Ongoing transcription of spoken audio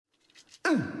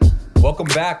Welcome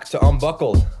back to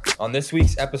Unbuckled. On this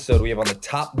week's episode, we have on the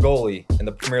top goalie in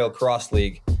the Premier Lacrosse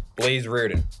League, Blaze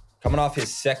Reardon. Coming off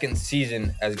his second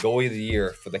season as goalie of the year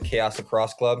for the Chaos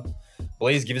Lacrosse Club,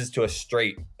 Blaze gives it to us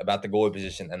straight about the goalie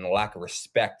position and the lack of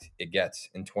respect it gets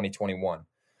in 2021.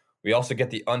 We also get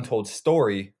the untold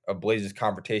story of Blaze's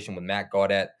confrontation with Matt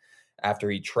Gaudet after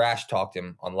he trash-talked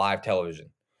him on live television.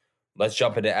 Let's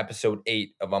jump into episode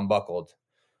 8 of Unbuckled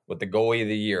with the goalie of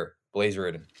the year, Blaze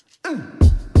Reardon.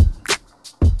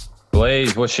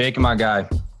 Blaze, what's shaking, my guy?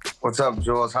 What's up,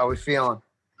 Jules? How we feeling?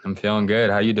 I'm feeling good.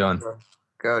 How you doing?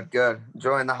 Good.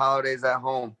 Enjoying the holidays at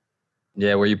home.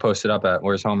 Yeah, where you posted up at?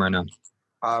 Where's home right now?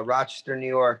 Rochester, New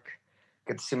York.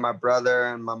 Get to see my brother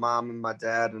and my mom and my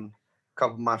dad and a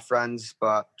couple of my friends,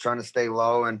 but trying to stay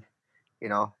low and,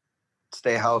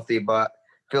 stay healthy, but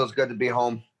feels good to be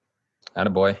home.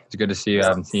 Attaboy. It's good to see you. I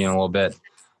haven't seen you in a little bit.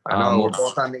 I know, we're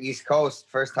both on the East Coast.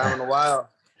 First time in a while.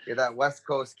 You're that West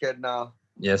Coast kid now.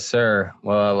 Yes, sir.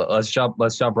 Well, let's jump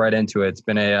right into it. It's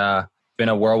been a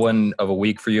whirlwind of a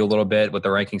week for you a little bit with the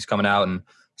rankings coming out and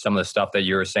some of the stuff that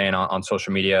you were saying on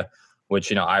social media,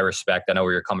 which, I respect. I know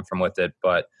where you're coming from with it,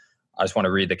 but I just want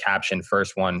to read the caption.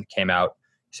 First one came out,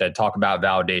 said, talk about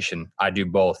validation. I do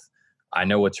both. I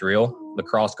know it's real.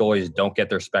 Lacrosse goalies don't get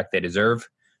the respect they deserve.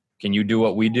 Can you do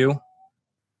what we do?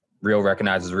 Real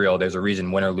recognizes real. There's a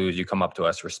reason, win or lose, you come up to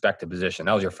us. Respect the position.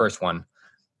 That was your first one.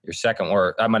 Your second,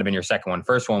 or that might have been your second one.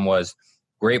 First one was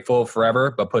grateful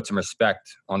forever, but put some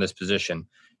respect on this position.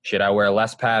 Should I wear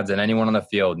less pads than anyone on the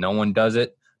field? No one does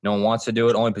it. No one wants to do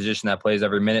it. Only position that plays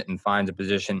every minute and find a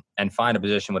position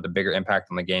with a bigger impact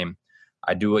on the game.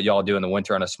 I do what y'all do in the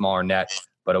winter on a smaller net,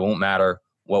 but it won't matter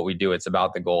what we do. It's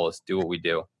about the goals. Do what we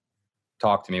do.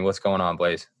 Talk to me. What's going on,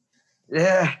 Blaze?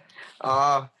 Yeah.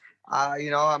 I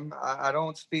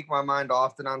don't speak my mind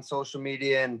often on social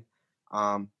media, and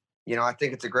I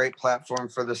think it's a great platform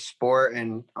for the sport,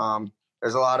 and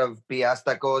there's a lot of BS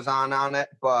that goes on it.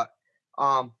 But,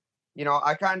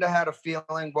 I kind of had a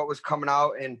feeling what was coming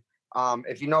out. And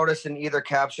if you notice in either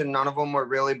caption, none of them were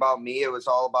really about me. It was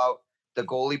all about the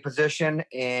goalie position.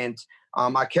 And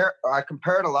I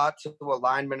compare it a lot to a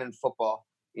lineman in football.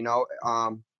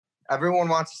 Everyone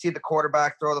wants to see the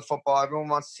quarterback throw the football. Everyone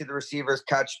wants to see the receivers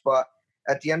catch. But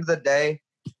at the end of the day,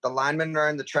 the linemen are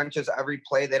in the trenches every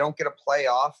play. They don't get a play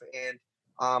off. And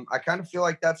I kind of feel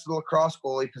like that's the lacrosse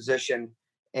goalie position.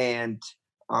 And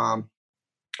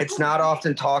it's not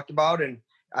often talked about. And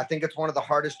I think it's one of the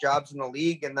hardest jobs in the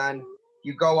league. And then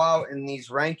you go out and these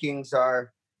rankings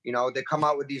are, they come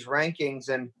out with these rankings.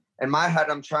 And in my head,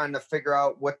 I'm trying to figure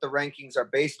out what the rankings are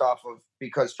based off of.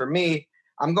 Because for me,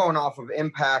 I'm going off of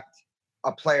impact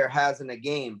a player has in a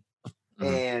game. Mm-hmm.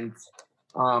 And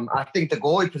I think the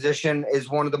goalie position is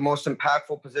one of the most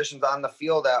impactful positions on the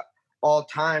field at all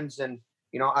times. And,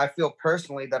 I feel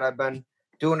personally that I've been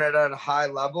doing it at a high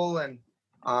level. And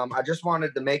I just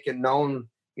wanted to make it known,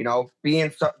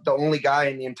 being the only guy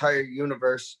in the entire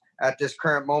universe at this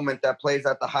current moment that plays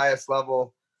at the highest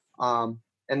level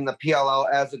in the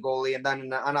PLL as a goalie and then in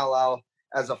the NLL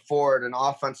as a forward and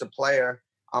offensive player.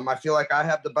 I feel like I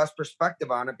have the best perspective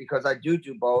on it because I do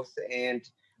both. And,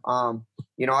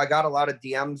 I got a lot of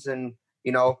DMs and,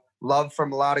 love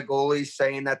from a lot of goalies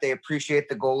saying that they appreciate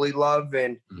the goalie love.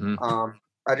 And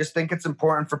I just think it's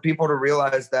important for people to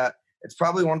realize that it's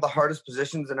probably one of the hardest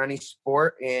positions in any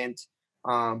sport. And,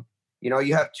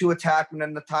 you have two attackmen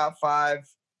in the top five,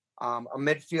 a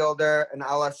midfielder, an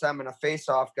LSM, and a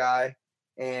faceoff guy.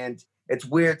 And it's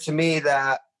weird to me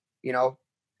that,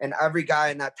 and every guy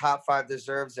in that top five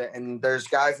deserves it. And there's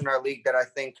guys in our league that I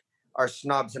think are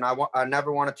snubs. And I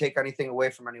never want to take anything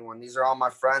away from anyone. These are all my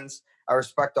friends. I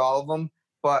respect all of them.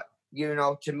 But,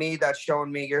 to me, that's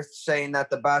showing me you're saying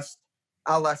that the best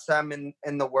LSM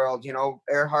in the world,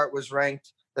 Earhart was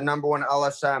ranked the number one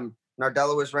LSM.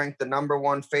 Nardella was ranked the number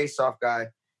one faceoff guy.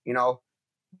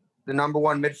 The number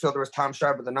one midfielder was Tom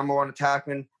Schreiber. The number one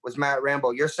attackman was Matt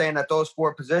Rambo. You're saying that those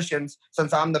four positions,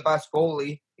 since I'm the best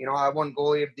goalie, I won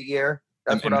goalie of the year.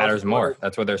 That's what matters more.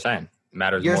 That's what they're saying. It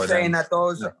matters more. You're saying that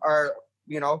those are,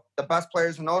 the best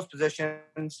players in those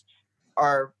positions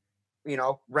are,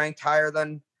 ranked higher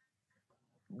than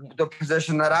the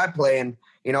position that I play in.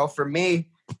 For me,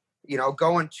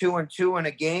 going 2-2 in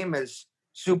a game is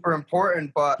super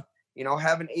important, but,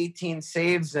 having 18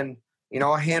 saves and,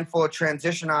 a handful of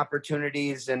transition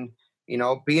opportunities and,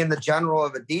 being the general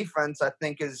of a defense, I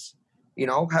think is,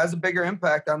 has a bigger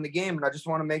impact on the game. And I just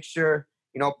want to make sure,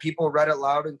 people read it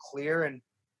loud and clear. And,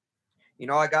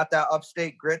 I got that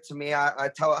upstate grit to me. I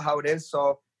tell it how it is.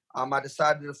 So I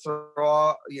decided to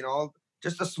throw,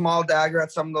 just a small dagger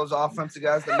at some of those offensive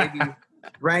guys that maybe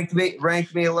ranked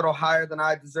me a little higher than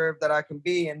I deserve that I can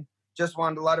be, and just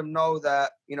wanted to let him know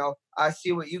that, you know, I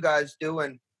see what you guys do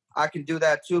and I can do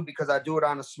that too, because I do it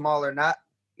on a smaller net,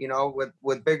 you know,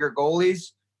 with bigger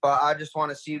goalies. But I just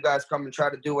want to see you guys come and try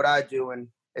to do what I do. And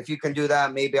if you can do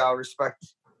that, maybe I'll respect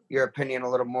your opinion a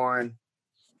little more.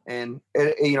 And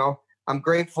you know, I'm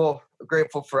grateful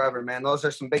forever, man. Those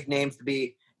are some big names to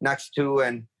be next to.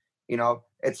 And, you know,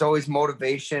 it's always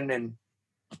motivation. And,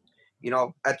 you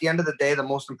know, at the end of the day, the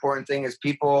most important thing is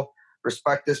people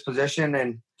respect this position.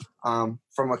 And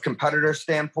from a competitor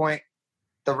standpoint,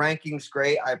 the ranking's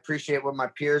great. I appreciate what my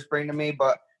peers bring to me,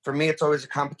 but for me, it's always a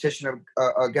competition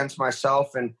against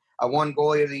myself. And I won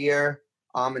goalie of the year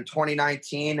in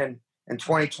 2019, and in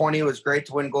 2020 it was great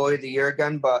to win goalie of the year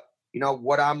again. But, you know,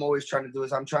 what I'm always trying to do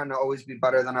is I'm trying to always be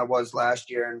better than I was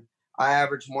last year. And I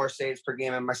averaged more saves per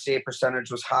game and my save percentage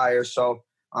was higher. So,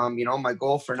 you know, my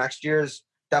goal for next year is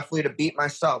definitely to beat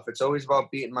myself. It's always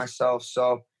about beating myself.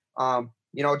 So,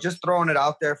 you know, just throwing it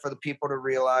out there for the people to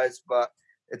realize, but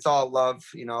it's all love,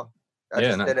 you know. I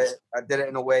did it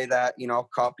in a way that, you know,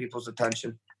 caught people's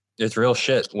attention. It's real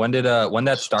shit. When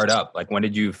that start up? Like, when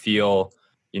did you feel,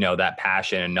 you know, that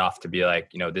passion enough to be like,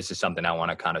 you know, this is something I want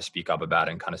to kind of speak up about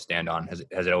and kind of stand on? Has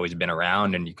it always been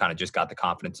around and you kind of just got the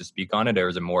confidence to speak on it, or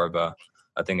is it more of a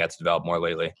thing that's developed more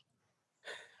lately?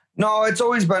 No, it's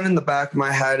always been in the back of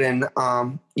my head. And,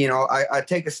 you know, I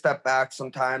take a step back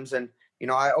sometimes, and, you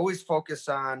know, I always focus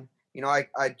on, you know,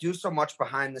 I do so much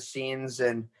behind the scenes,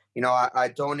 and, you know, I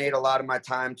donate a lot of my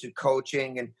time to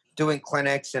coaching and doing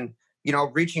clinics and, you know,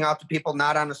 reaching out to people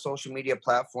not on a social media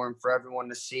platform for everyone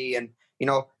to see. And, you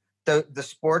know, the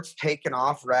sport's taken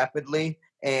off rapidly.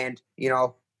 And, you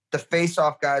know, the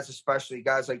face-off guys, especially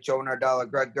guys like Joe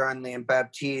Nardella, Greg Gurnley, and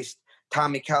Baptiste,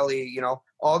 Tommy Kelly, you know,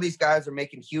 all these guys are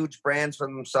making huge brands for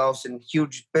themselves and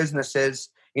huge businesses,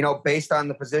 you know, based on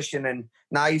the position. And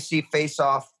now you see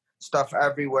face-off stuff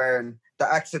everywhere. And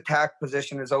the X-attack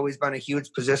position has always been a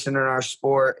huge position in our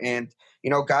sport. And, you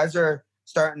know, guys are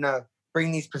starting to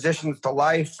bring these positions to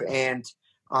life. And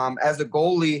as a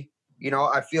goalie, you know,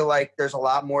 I feel like there's a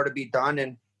lot more to be done.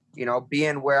 And, you know,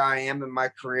 being where I am in my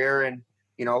career and,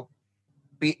 you know,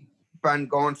 been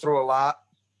going through a lot,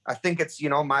 I think it's, you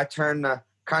know, my turn to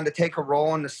kind of take a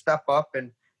role and to step up.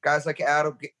 And guys like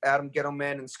Adam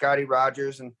Gittleman and Scotty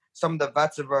Rogers and some of the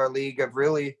vets of our league have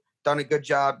really done a good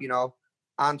job, you know,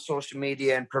 on social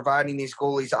media and providing these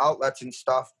goalies outlets and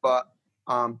stuff. But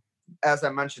as I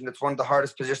mentioned, it's one of the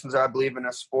hardest positions I believe in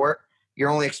a sport. You're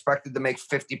only expected to make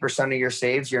 50% of your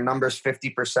saves. Your number's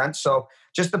 50%. So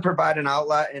just to provide an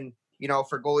outlet and, you know,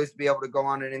 for goalies to be able to go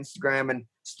on an Instagram and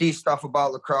see stuff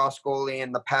about lacrosse goalie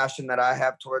and the passion that I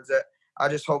have towards it, I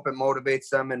just hope it motivates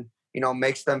them and, you know,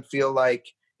 makes them feel like,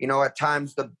 you know, at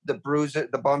times the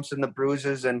bumps and the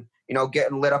bruises and, you know,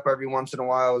 getting lit up every once in a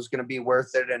while is going to be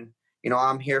worth it. And, you know,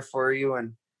 I'm here for you,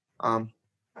 and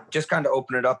just kind of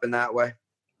open it up in that way.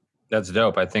 That's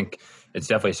dope. I think it's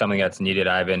definitely something that's needed.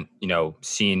 I haven't, you know,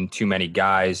 seen too many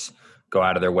guys go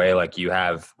out of their way like you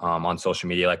have on social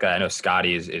media. Like, I know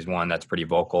Scotty is one that's pretty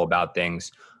vocal about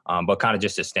things, but kind of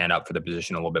just to stand up for the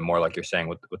position a little bit more, like you're saying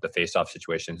with the face-off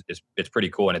situations, it's pretty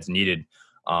cool and it's needed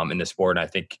in the sport. And I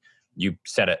think you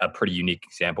set a pretty unique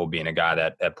example being a guy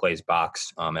that plays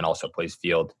box and also plays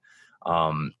field.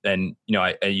 And, you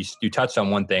know, you touched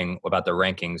on one thing about the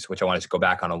rankings, which I want to go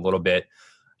back on a little bit.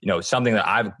 You know, something that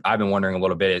I've been wondering a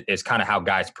little bit is kind of how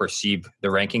guys perceive the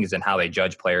rankings and how they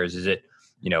judge players. Is it,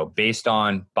 you know, based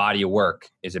on body of work?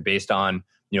 Is it based on,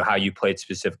 you know, how you played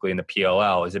specifically in the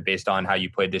PLL? Is it based on how you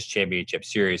played this championship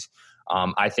series?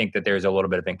 I think that there's a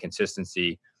little bit of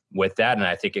inconsistency with that. And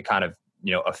I think it kind of,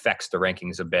 you know, affects the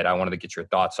rankings a bit. I wanted to get your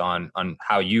thoughts on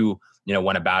how you know,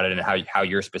 went about it and how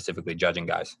you're specifically judging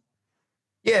guys.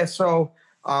 Yeah. So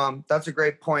that's a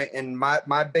great point. And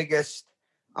my biggest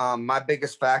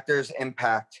factor is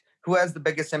impact. Who has the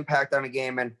biggest impact on a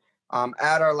game? And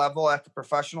at our level, at the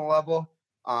professional level,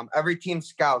 every team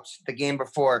scouts the game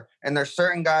before. And there's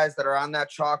certain guys that are on that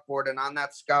chalkboard and on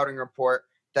that scouting report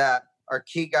that are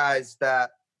key guys that,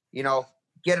 you know,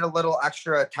 get a little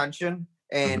extra attention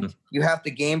and you have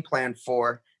to game plan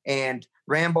for. And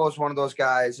Rambo is one of those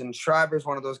guys, and Schreiber is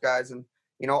one of those guys. And,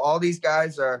 you know, all these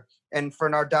guys are, and for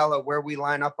Nardella, where we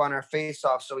line up on our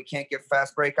face-off so we can't get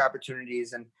fast break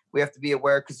opportunities. And we have to be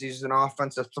aware because he's an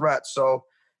offensive threat. So,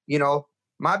 you know,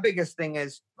 my biggest thing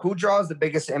is who draws the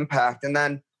biggest impact. And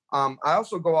then I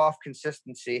also go off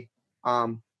consistency.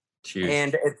 And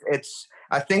it's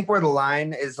I think where the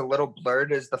line is a little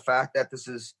blurred is the fact that this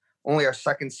is only our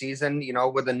second season, you know,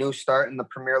 with a new start in the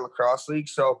Premier Lacrosse League.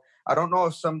 So I don't know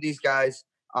if some of these guys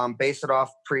base it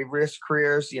off previous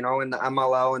careers, you know, in the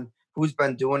MLL and who's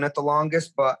been doing it the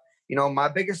longest. But, you know, my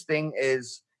biggest thing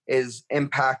is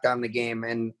impact on the game.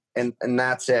 And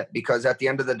that's it, because at the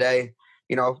end of the day,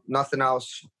 you know, nothing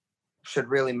else should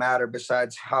really matter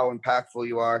besides how impactful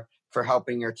you are for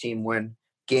helping your team win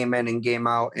game in and game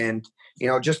out. And, you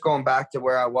know, just going back to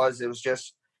where I was, it was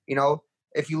just, you know,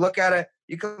 if you look at it,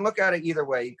 you can look at it either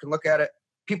way. You can look at it.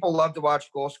 People love to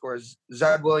watch goal scorers.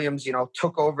 Zed Williams, you know,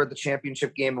 took over the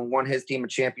championship game and won his team a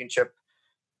championship,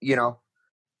 you know,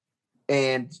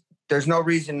 and there's no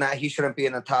reason that he shouldn't be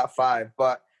in the top 5.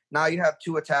 But now you have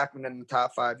 2 attackmen in the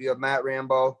top 5. You have Matt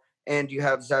Rambo and you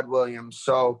have Zed Williams.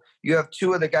 So you have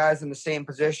 2 of the guys in the same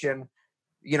position.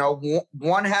 You know,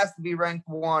 one has to be ranked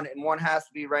 1 and one has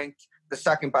to be ranked the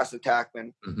second best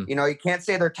attackman. Mm-hmm. You know, you can't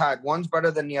say they're tied. One's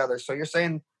better than the other. So you're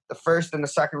saying the first and the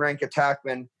second ranked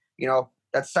attackman, you know,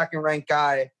 that second ranked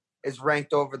guy is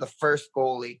ranked over the first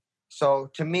goalie. So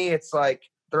to me, it's like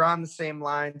they're on the same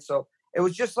line. So it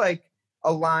was just like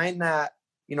a line that,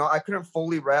 you know, I couldn't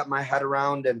fully wrap my head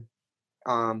around. And,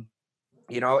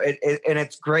 you know, and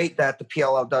it's great that the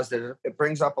PLL does it. It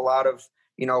brings up a lot of,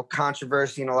 you know,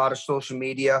 controversy and a lot of social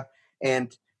media.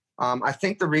 And I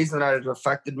think the reason that it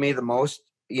affected me the most,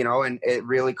 you know, and it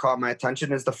really caught my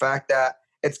attention is the fact that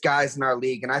it's guys in our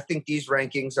league. And I think these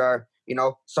rankings are, you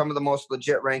know, some of the most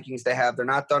legit rankings they have. They're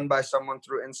not done by someone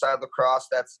through Inside Lacrosse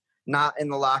that's not in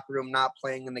the locker room, not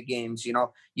playing in the games. You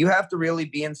know, you have to really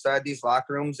be inside these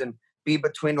locker rooms and be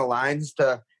between the lines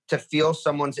to feel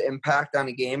someone's impact on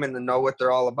a game and to know what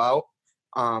they're all about,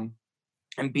 and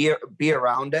be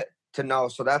around it to know.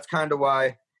 So that's kind of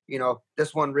why, you know,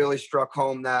 this one really struck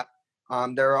home that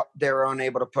they were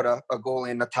unable to put a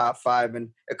goalie in the top 5, and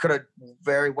it could have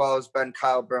very well has been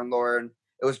Kyle Bernlohr, and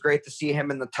it was great to see him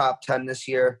in the top 10 this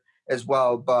year as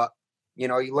well. But you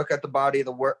know, you look at the body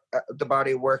of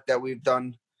work that we've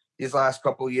done these last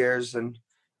couple of years, and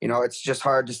you know, it's just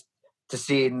hard to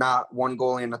see not one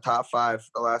goalie in the top 5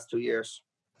 the last 2 years.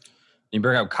 You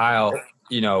bring up Kyle.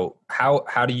 You know,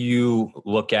 how do you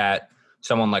look at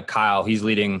someone like Kyle? He's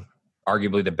leading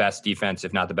arguably the best defense,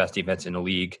 if not the best defense in the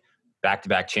league,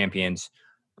 back-to-back champions.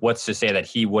 What's to say that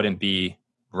he wouldn't be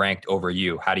ranked over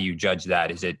you? How do you judge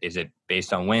that? Is it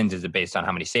based on wins? Is it based on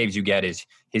how many saves you get? Is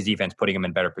his defense putting him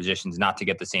in better positions not to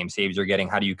get the same saves you're getting?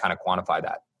 How do you kind of quantify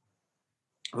that?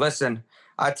 Listen,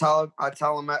 I tell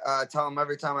him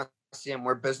every time I see him,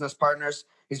 we're business partners.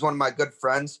 He's one of my good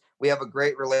friends. We have a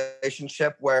great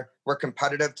relationship where we're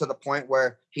competitive to the point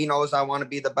where he knows I want to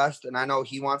be the best and I know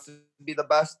he wants to be the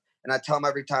best. And I tell him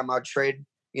every time I would trade,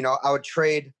 you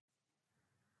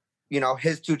know,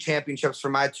 his 2 championships for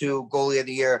my 2 goalie of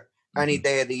the year any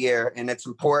day of the year. And it's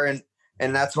important.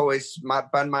 And that's always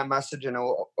been my message, and it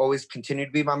will always continue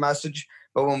to be my message.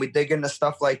 But when we dig into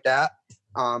stuff like that,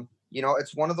 you know,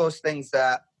 it's one of those things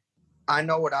that I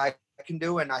know what I can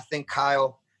do. And I think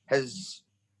Kyle has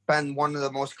been one of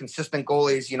the most consistent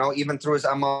goalies, you know, even through his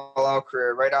MLL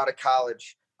career, right out of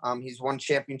college. He's won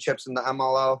championships in the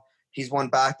MLL. He's won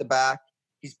back-to-back.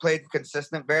 He's played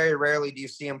consistent. Very rarely do you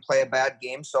see him play a bad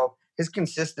game. So his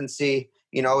consistency,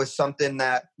 you know, is something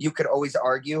that you could always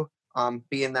argue,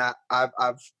 being that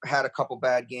I've had a couple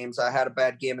bad games. I had a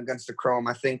bad game against the Chrome.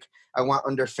 I think I went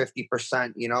under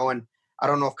 50%, you know, and I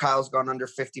don't know if Kyle's gone under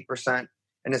 50%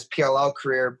 in his PLL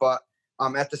career, but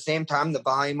at the same time, the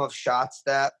volume of shots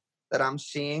that I'm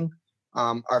seeing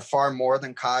are far more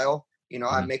than Kyle. You know,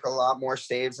 I make a lot more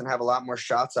saves and have a lot more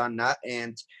shots on net,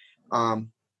 and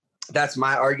that's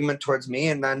my argument towards me.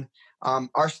 And then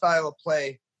our style of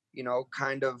play, you know,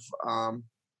 kind of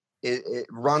it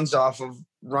runs off of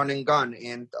run and gun,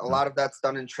 and a lot of that's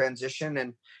done in transition.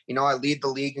 And you know, I lead the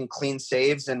league in clean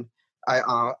saves, and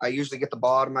I usually get the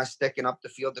ball out of my stick and up the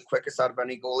field the quickest out of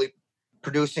any goalie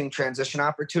producing transition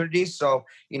opportunities. So,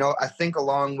 you know, I think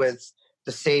along with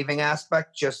the saving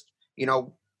aspect, just, you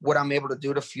know, what I'm able to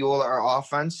do to fuel our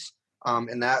offense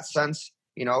in that sense,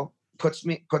 you know, puts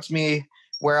me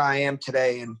where I am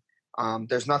today. And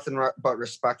there's nothing but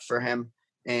respect for him.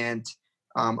 And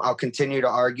I'll continue to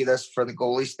argue this for the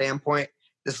goalie standpoint.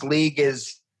 This league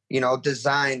is, you know,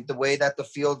 designed the way that the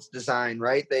field's designed,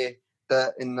 right?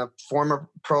 In the former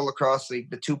Pro Lacrosse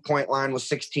League, the 2-point line was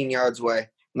 16 yards away.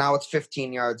 Now it's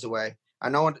 15 yards away. I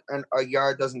know a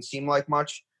yard doesn't seem like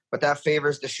much, but that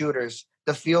favors the shooters.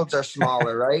 The fields are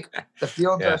smaller, right? The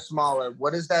fields are smaller.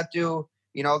 What does that do?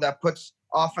 You know, that puts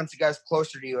offensive guys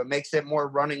closer to you. It makes it more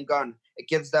run and gun. It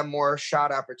gives them more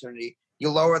shot opportunity. You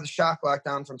lower the shot clock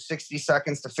down from 60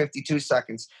 seconds to 52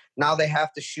 seconds. Now they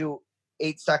have to shoot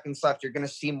 8 seconds left. You're going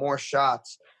to see more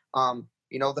shots.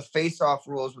 You know, the face-off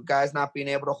rules with guys not being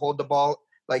able to hold the ball,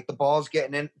 like the ball's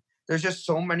getting in. There's just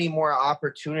so many more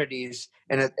opportunities,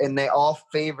 and they all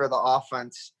favor the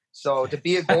offense So to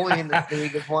be a goalie in this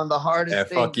league is one of the hardest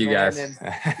things, fuck you man. guys. And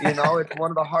it's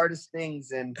one of the hardest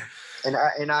things. And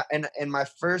my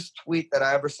first tweet that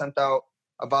I ever sent out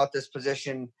about this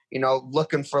position,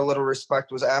 looking for a little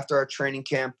respect, was after our training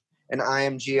camp in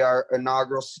IMG, our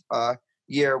inaugural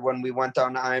year, when we went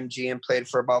down to IMG and played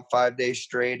for about 5 days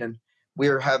straight, and we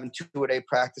were having 2-a-day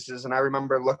practices. And I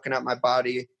remember looking at my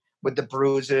body with the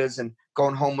bruises and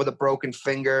going home with a broken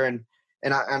finger,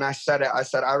 and I said it. I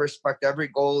said, I respect every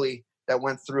goalie that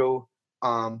went through,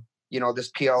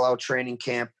 this PLL training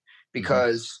camp,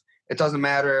 because it doesn't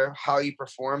matter how you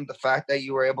perform. The fact that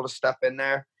you were able to step in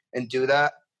there and do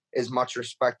that is much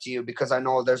respect to you, because I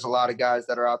know there's a lot of guys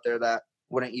that are out there that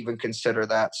wouldn't even consider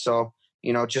that. So,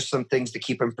 just some things to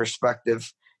keep in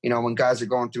perspective, when guys are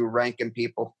going through ranking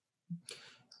people.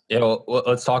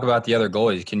 Let's talk about the other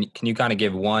goalies. Can you kind of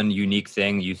give one unique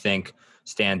thing you think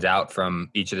stands out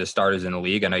from each of the starters in the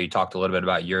league? I know you talked a little bit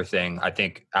about your thing. I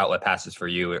think outlet passes for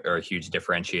you are a huge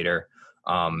differentiator.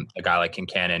 A guy like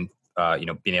Kincannon,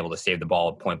 being able to save the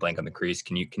ball point blank on the crease.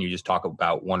 Can you just talk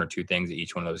about one or two things that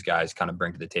each one of those guys kind of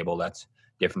bring to the table that's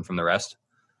different from the rest?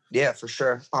 Yeah, for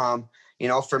sure.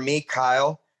 For me,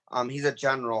 Kyle, he's a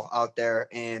general out there,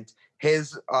 and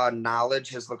his knowledge,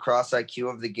 his lacrosse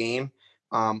IQ of the game,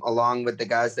 along with the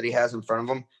guys that he has in front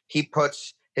of him, he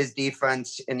puts his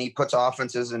defense and he puts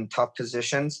offenses in tough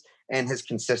positions, and his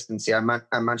consistency. I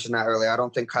mentioned that earlier. I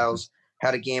don't think Kyle's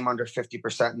had a game under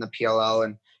 50% in the PLL.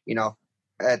 And,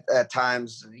 at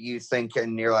times you think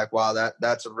and you're like, wow,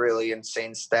 that's a really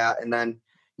insane stat. And then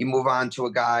you move on to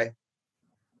a guy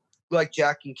like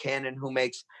Jack Kincannon, who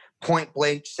makes point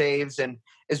blank saves and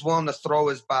is willing to throw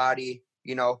his body,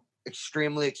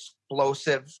 extremely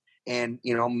explosive, and,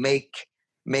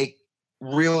 make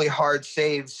really hard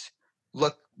saves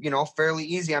look, fairly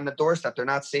easy on the doorstep. They're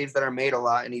not saves that are made a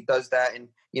lot, and he does that. And,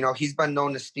 he's been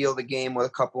known to steal the game with a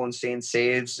couple insane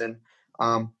saves. And,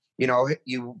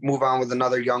 you move on with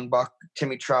another young buck,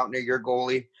 Timmy Troutner, your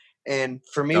goalie. And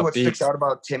for me, what sticks out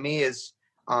about Timmy is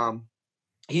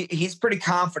he's pretty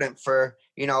confident for,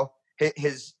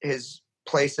 his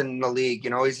place in the league.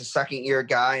 He's a second-year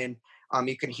guy, and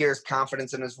you can hear his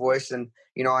confidence in his voice. And,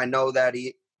 I know that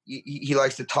he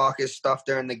likes to talk his stuff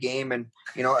during the game. And,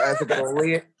 as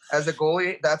a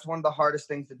goalie, that's one of the hardest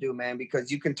things to do, man, because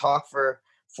you can talk for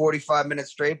 45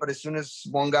 minutes straight, but as soon as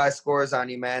one guy scores on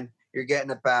you, man, you're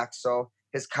getting it back. So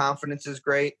his confidence is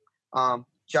great.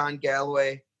 John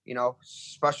Galloway,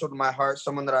 special to my heart,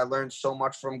 someone that I learned so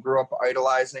much from, grew up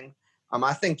idolizing.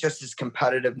 I think just his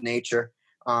competitive nature,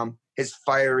 his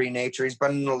fiery nature. He's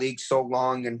been in the league so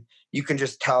long, and you can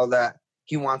just tell that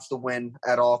he wants to win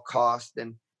at all costs.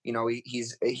 And,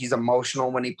 he's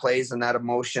emotional when he plays, and that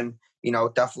emotion,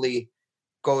 definitely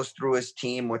goes through his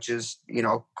team, which is,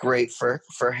 great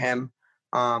for him.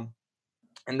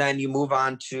 And then you move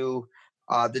on to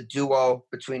the duo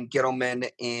between Gittleman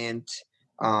and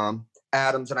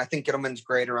Adams. And I think Gittleman's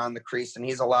great around the crease, and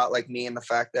he's a lot like me in the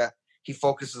fact that he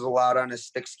focuses a lot on his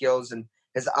stick skills, and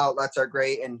his outlets are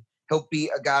great. And he'll beat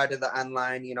a guy to the end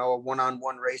line, a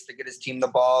one-on-one race to get his team the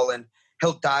ball, and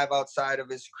he'll dive outside of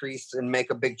his crease and make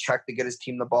a big check to get his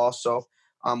team the ball. So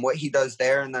what he does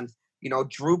there. And then,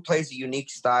 Drew plays a unique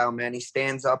style, man. He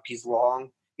stands up, he's long,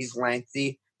 he's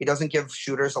lengthy. He doesn't give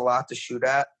shooters a lot to shoot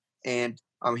at. And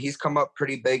he's come up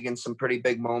pretty big in some pretty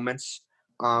big moments.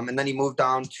 And then he moved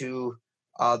down to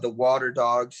the Water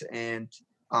Dogs, and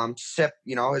Sip,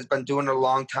 has been doing it a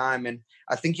long time. And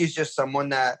I think he's just someone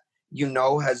that,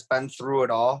 has been through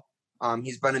it all.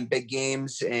 He's been in big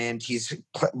games, and he's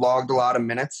logged a lot of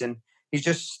minutes, and he's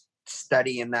just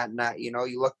steady in that net.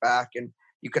 You look back and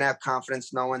you can have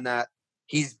confidence knowing that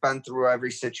he's been through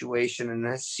every situation and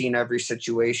has seen every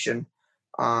situation.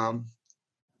 And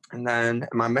then,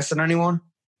 am I missing anyone?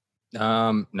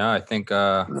 No, I think,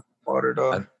 Water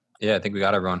Dog. I think we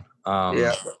got everyone.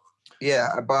 Yeah.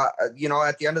 But, at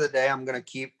the end of the day,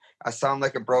 I sound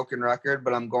like a broken record,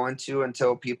 but I'm going to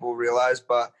until people realize,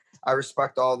 but I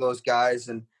respect all those guys,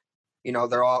 and,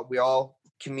 we all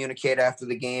communicate after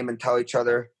the game and tell each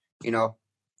other,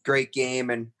 great game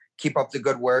and keep up the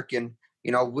good work. And,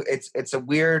 it's a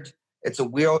weird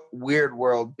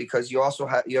world, because you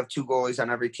have two goalies on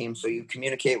every team. So you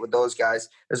communicate with those guys.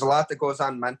 There's a lot that goes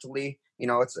on mentally.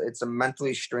 It's a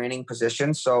mentally straining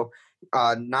position. So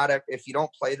if you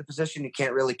don't play the position, you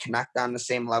can't really connect on the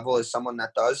same level as someone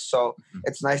that does. So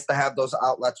it's nice to have those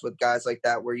outlets with guys like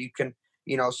that, where you can,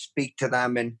 speak to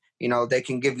them, and, they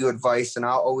can give you advice. And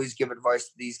I'll always give advice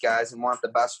to these guys and want the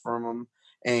best from them,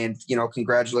 and,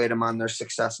 congratulate them on their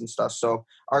success and stuff. So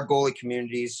our goalie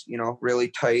community is, really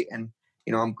tight, and,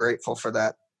 I'm grateful for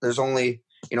that. There's only,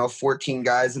 14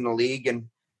 guys in the league, and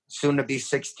soon to be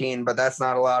 16, but that's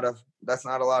not a lot of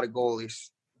goalies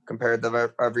compared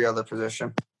to every other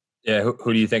position. Yeah,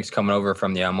 who do you think is coming over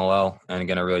from the MLL and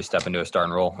going to really step into a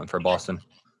starting role for Boston?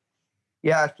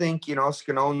 Yeah, I think,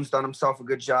 Scanone's done himself a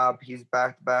good job. He's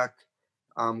back-to-back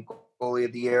goalie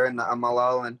of the year in the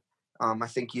MLL, and I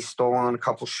think he's stolen a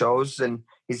couple shows, and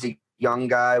he's a young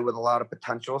guy with a lot of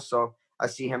potential. So I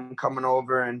see him coming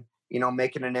over and,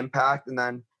 making an impact. And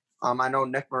then I know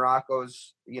Nick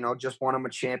Morocco's, just won him a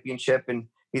championship, and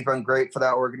he's been great for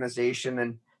that organization,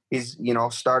 and he's,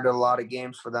 started a lot of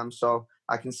games for them. So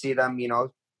I can see them,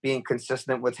 being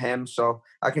consistent with him. So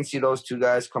I can see those two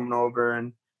guys coming over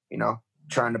and,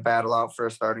 trying to battle out for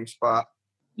a starting spot.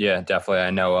 Yeah, definitely.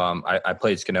 I know I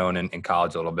played Scanone in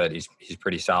college a little bit. He's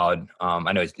pretty solid.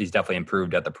 I know he's definitely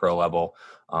improved at the pro level,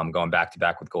 going back to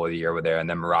back with goalie of the year over there. And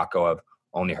then Morocco, I've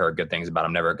only heard good things about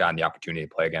him, never gotten the opportunity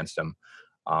to play against him.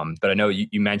 But I know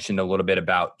you mentioned a little bit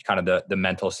about kind of the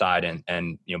mental side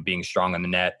and being strong on the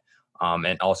net,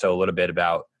 and also a little bit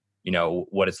about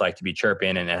what it's like to be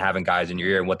chirping and having guys in your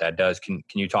ear and what that does. Can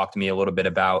you talk to me a little bit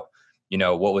about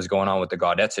what was going on with the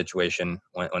Gaudette situation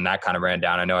when that kind of ran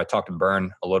down? I know I talked to Byrne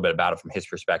a little bit about it from his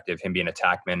perspective, him being a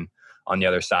attackman on the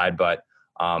other side, but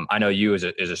I know you as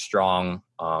a strong,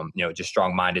 just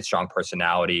strong-minded, strong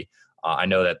personality. I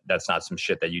know that that's not some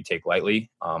shit that you take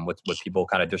lightly, with people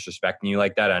kind of disrespecting you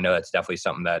like that. I know that's definitely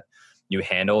something that you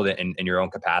handled in your own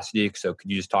capacity. So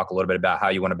could you just talk a little bit about how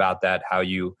you went about that, how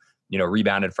you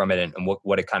rebounded from it, and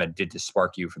what it kind of did to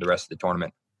spark you for the rest of the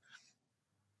tournament?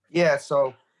 Yeah,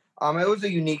 so it was a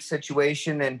unique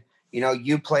situation, and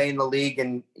you play in the league,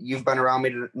 and you've been around me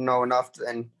to know enough.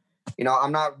 And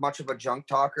I'm not much of a junk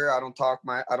talker. I don't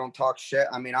talk shit.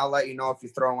 I mean, I'll let you know if you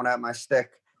throw one at my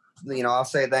stick. I'll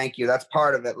say thank you. That's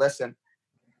part of it. Listen,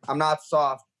 I'm not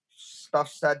soft. Stuff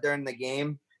said during the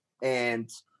game, and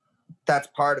that's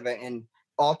part of it. And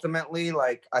ultimately,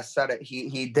 like I said it,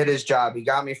 he did his job. He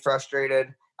got me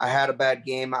frustrated. I had a bad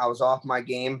game. I was off my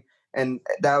game. And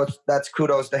that's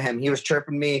kudos to him. He was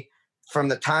chirping me from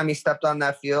the time he stepped on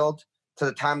that field to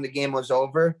the time the game was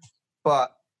over.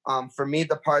 But for me,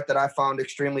 the part that I found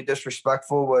extremely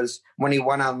disrespectful was when he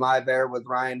went on live air with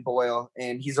Ryan Boyle.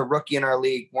 And he's a rookie in our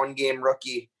league, one-game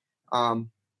rookie,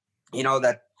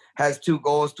 that has 2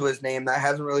 goals to his name, that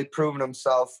hasn't really proven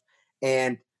himself.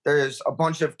 And there's a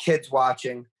bunch of kids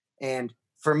watching. And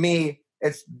for me,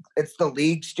 it's the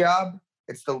league's job.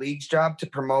 It's the league's job to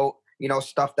promote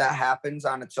stuff that happens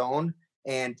on its own,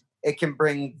 and it can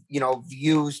bring,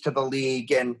 views to the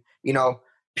league, and,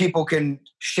 people can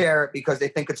share it because they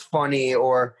think it's funny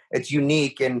or it's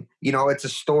unique, and, it's a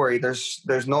story. There's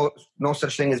no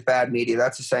such thing as bad media.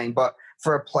 That's the saying. But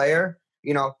for a player,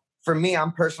 for me,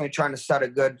 I'm personally trying to set a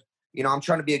good, I'm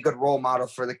trying to be a good role model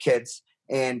for the kids,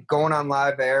 and going on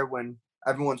live air when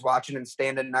everyone's watching and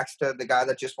standing next to the guy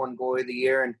that just won goalie of the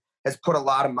year and has put a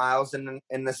lot of miles in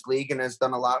this league and has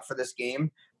done a lot for this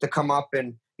game, to come up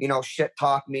and, shit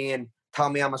talk me and tell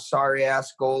me I'm a sorry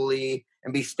ass goalie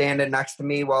and be standing next to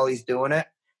me while he's doing it.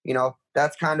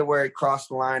 That's kind of where he crossed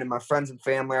the line, and my friends and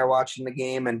family are watching the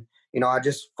game. And, I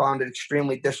just found it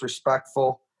extremely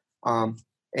disrespectful. I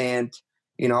didn't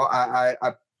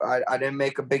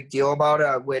make a big deal about it.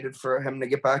 I waited for him to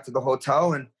get back to the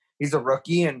hotel, and he's a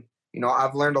rookie. And,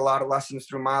 I've learned a lot of lessons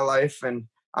through my life, and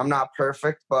I'm not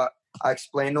perfect, but I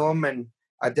explained to him, and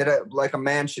I did it like a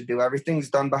man should do. Everything's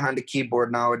done behind a keyboard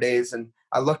nowadays. And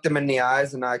I looked him in the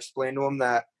eyes and I explained to him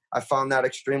that I found that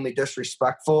extremely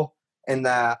disrespectful, and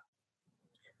that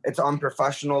it's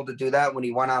unprofessional to do that when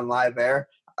he went on live air.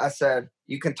 I said,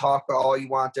 you can talk all you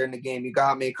want during the game. You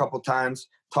got me a couple times,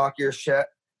 talk your shit.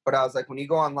 But I was like, when you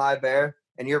go on live air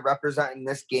and you're representing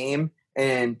this game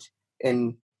and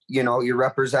you're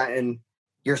representing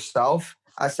yourself,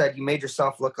 I said, you made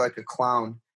yourself look like a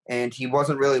clown. And he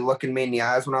wasn't really looking me in the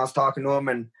eyes when I was talking to him.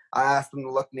 And I asked him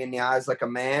to look me in the eyes like a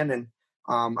man. And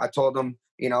I told him,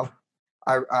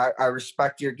 I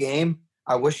respect your game.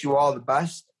 I wish you all the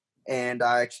best. And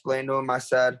I explained to him, I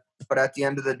said, but at the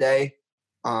end of the day,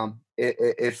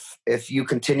 if you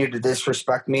continue to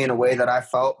disrespect me in a way that I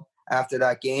felt after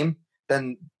that game,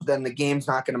 then the game's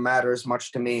not going to matter as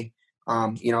much to me.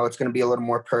 It's going to be a little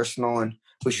more personal. And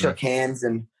we shook hands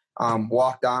and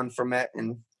walked on from it,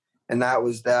 and that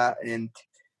was that. And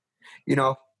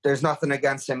there's nothing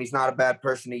against him. He's not a bad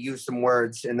person. He used some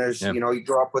words, and there's you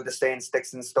grow up with the saying,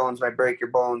 sticks and stones might break your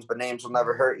bones, but names will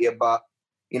never hurt you. But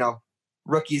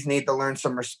rookies need to learn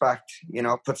some respect,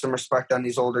 put some respect on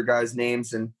these older guys'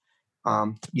 names, and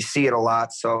you see it a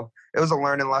lot. So it was a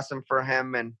learning lesson for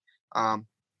him. And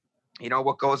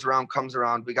what goes around comes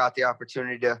around. We got the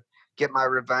opportunity to get my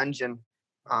revenge, and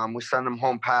we sent him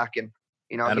home packing.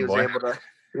 He was able to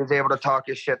he was able to talk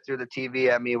his shit through the TV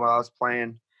at me while I was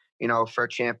playing, for a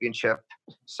championship.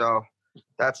 So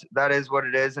that is what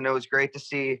it is. And it was great to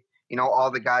see,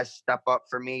 all the guys step up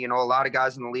for me. A lot of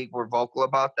guys in the league were vocal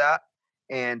about that.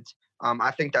 And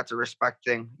I think that's a respect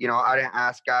thing. I didn't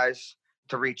ask guys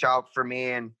to reach out for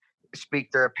me and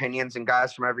speak their opinions, and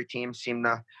guys from every team seem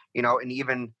to, and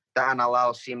even the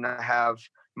NLL seem to have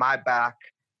my back,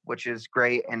 which is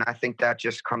great. And I think that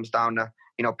just comes down to,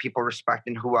 people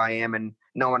respecting who I am and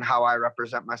knowing how I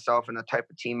represent myself and the type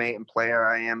of teammate and player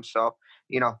I am. So,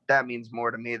 that means more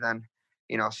to me than,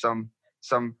 some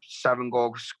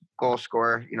 7-goal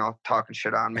scorer, talking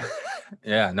shit on me.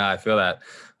 Yeah, no, I feel that.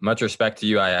 Much respect to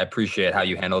you. I appreciate how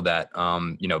you handled that.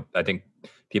 I think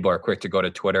people are quick to go to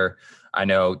Twitter. I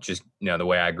know just, the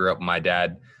way I grew up with my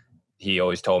dad, he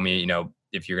always told me,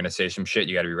 if you're going to say some shit,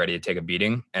 you got to be ready to take a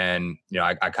beating. And,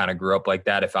 I kind of grew up like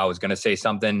that. If I was going to say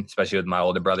something, especially with my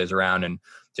older brothers around and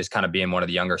just kind of being one of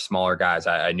the younger, smaller guys,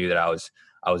 I knew that I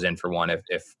was in for one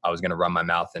if I was going to run my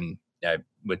mouth, and I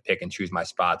would pick and choose my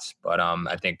spots. But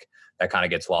I think that kind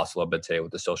of gets lost a little bit today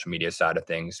with the social media side of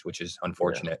things, which is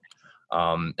unfortunate.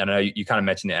 Yeah. And I know you kind of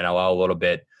mentioned the NLL a little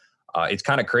bit. It's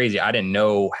kind of crazy. I didn't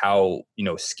know how,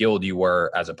 skilled you were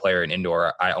as a player in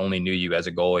indoor. I only knew you as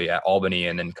a goalie at Albany,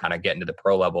 and then kind of getting to the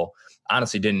pro level.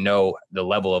 Honestly, didn't know the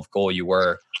level of goal you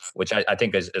were, which I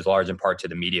think is large in part to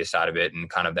the media side of it and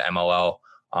kind of the MLL.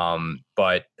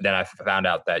 But then I found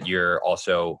out that you're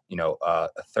also, a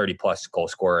 30-plus goal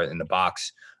scorer in the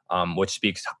box, which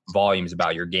speaks volumes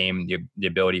about your game, the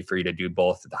ability for you to do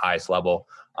both at the highest level.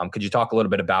 Could you talk a little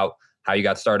bit about how you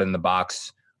got started in the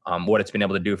box, what it's been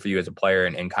able to do for you as a player,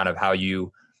 and kind of how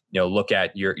you look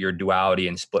at your duality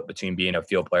and split between being a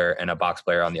field player and a box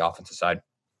player on the offensive side?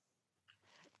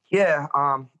 Yeah.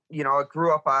 I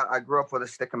grew up with a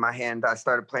stick in my hand. I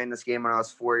started playing this game when I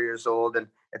was 4 years old, and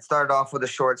it started off with a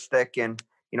short stick, and,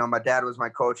 my dad was my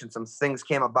coach, and some things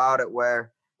came about it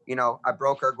where, I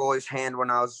broke our goalie's hand when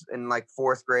I was in like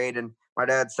 4th grade. And my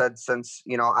dad said, since,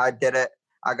 I did it,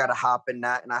 I got to hop in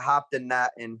net, and I hopped in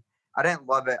net, and I didn't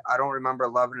love it. I don't remember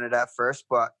loving it at first,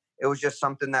 but it was just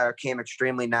something that came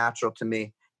extremely natural to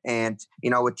me. And,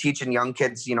 with teaching young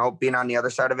kids, being on the other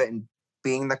side of it and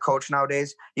being the coach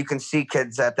nowadays, you can see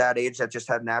kids at that age that just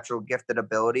have natural gifted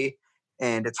ability.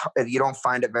 And you don't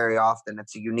find it very often.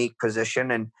 It's a unique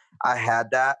position. And I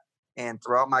had that. And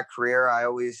throughout my career, I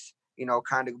always,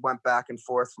 kind of went back and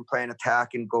forth from playing attack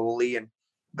and goalie. And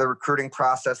the recruiting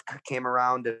process came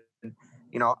around, and,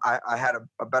 I had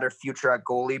a better future at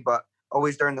goalie, but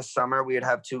always during the summer, we'd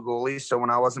have 2 goalies. So when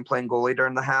I wasn't playing goalie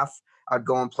during the half, I'd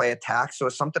go and play attack. So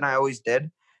it's something I always did.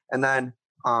 And then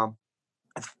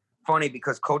it's funny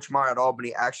because Coach Mar at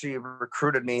Albany actually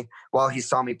recruited me while he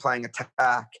saw me playing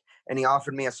attack, and he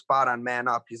offered me a spot on Man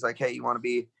Up. He's like, hey, you want to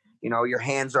be, your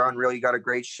hands are unreal. You got a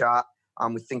great shot.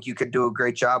 We think you could do a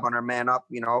great job on our Man Up,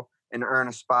 and earn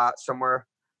a spot somewhere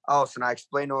else. And I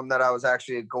explained to him that I was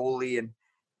actually a goalie, and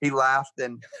he laughed.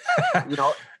 And,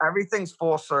 everything's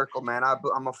full circle, man.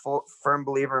 I'm a firm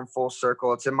believer in full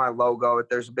circle. It's in my logo.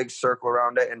 There's a big circle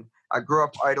around it. And I grew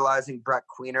up idolizing Brett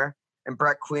Queener. And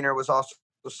Brett Queener was also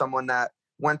someone that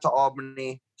went to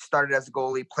Albany, started as a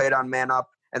goalie, played on Man Up,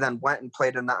 and then went and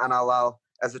played in the NLL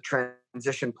as a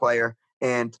transition player.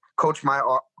 And Coach Mar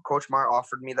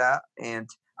offered me that, and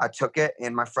I took it.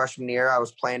 And my freshman year, I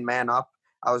was playing Man Up.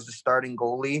 I was the starting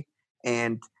goalie,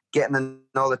 and getting to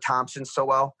know the Thompsons so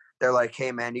well. They're like,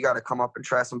 hey, man, you got to come up and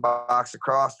try some box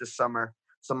lacrosse this summer.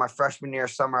 So my freshman year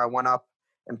summer, I went up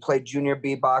and played junior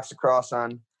B box lacrosse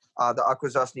on the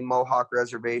Akwesasne Mohawk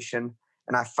Reservation,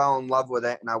 and I fell in love with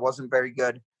it, and I wasn't very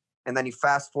good. And then you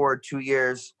fast forward 2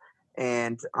 years,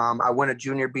 and I win a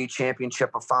junior B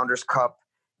championship, a Founders Cup,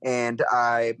 and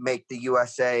I make the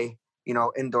USA,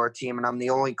 indoor team, and I'm the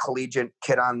only collegiate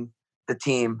kid on the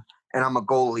team, and I'm a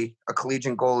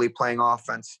collegiate goalie playing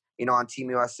offense, on Team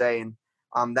USA.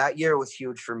 And that year was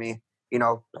huge for me,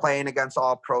 playing against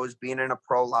all pros, being in a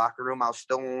pro locker room. I was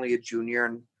still only a junior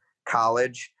in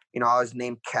college. I was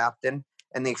named captain,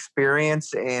 and the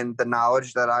experience and the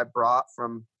knowledge that I brought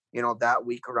from, that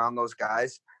week around those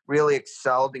guys really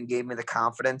excelled and gave me the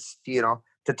confidence,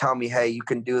 to tell me, hey, you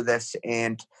can do this.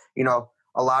 And,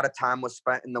 a lot of time was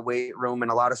spent in the weight room,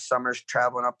 and a lot of summers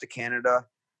traveling up to Canada,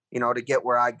 to get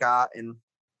where I got. And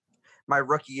my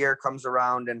rookie year comes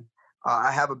around, and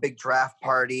I have a big draft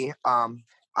party.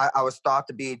 I was thought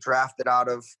to be drafted out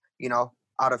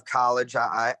of college.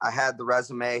 I had the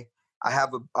resume. I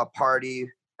have a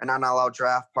party, an NLL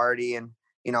draft party, and,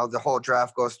 the whole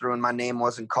draft goes through and my name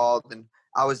wasn't called, and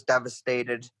I was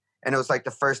devastated. And it was like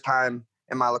the first time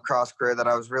in my lacrosse career that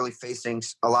I was really facing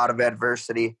a lot of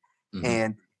adversity. Mm-hmm.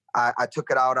 And I took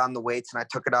it out on the weights and I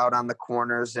took it out on the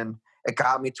corners, and it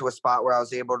got me to a spot where I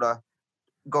was able to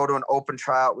go to an open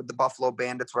tryout with the Buffalo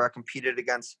Bandits where I competed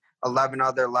against 11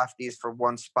 other lefties for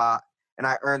one spot. And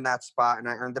I earned that spot, and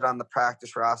I earned it on the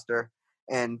practice roster.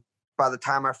 And by the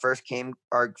time our first game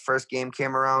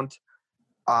came around,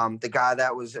 the guy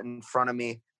that was in front of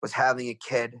me was having a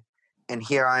kid. And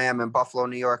here I am in Buffalo,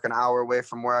 New York, an hour away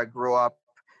from where I grew up.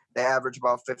 They average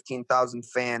about 15,000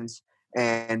 fans.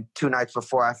 And 2 nights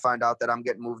before, I find out that I'm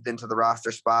getting moved into the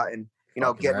roster spot and,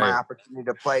 get my opportunity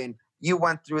to play. And you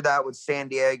went through that with San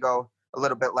Diego a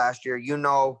little bit last year.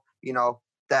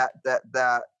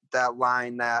 That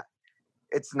line that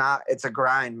it's a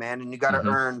grind, man. And you got to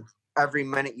earn every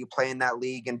minute you play in that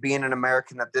league. And being an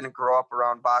American that didn't grow up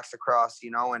around box lacrosse,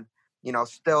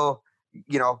 still,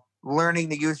 learning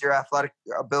to use your athletic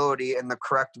ability in the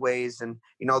correct ways and,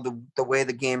 the way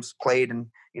the game's played and,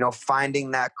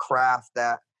 finding that craft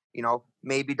that,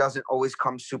 maybe doesn't always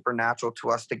come super natural to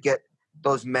us to get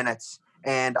those minutes.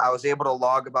 And I was able to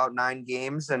log about 9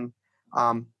 games, and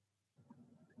I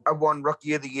won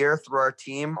Rookie of the Year through our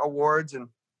team awards. And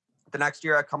the next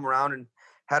year I come around and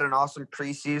had an awesome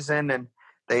preseason, and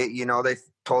they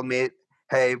told me,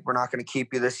 hey, we're not going to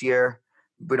keep you this year.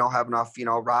 We don't have enough,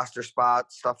 roster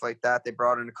spots, stuff like that. They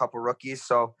brought in a couple rookies.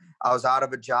 So I was out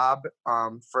of a job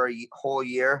for a whole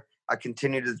year. I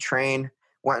continued to train,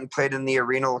 went and played in the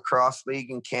Arena Lacrosse League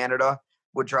in Canada,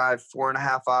 would drive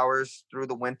 4.5 hours through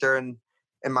the winter in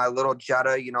my little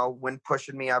Jetta, wind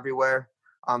pushing me everywhere,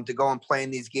 to go and play in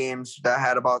these games that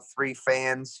had about 3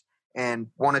 fans, and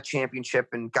won a championship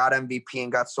and got MVP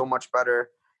and got so much better.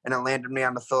 And it landed me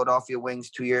on the Philadelphia Wings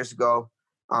 2 years ago.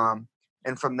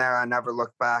 And from there, I never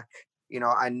looked back.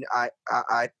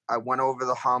 I went over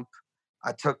the hump.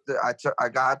 I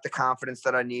got the confidence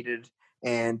that I needed.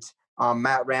 And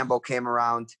Matt Rambo came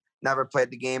around, never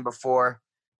played the game before.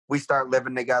 We start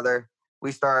living together.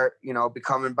 We start,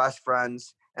 becoming best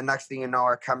friends. And next thing you know,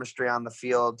 our chemistry on the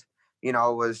field,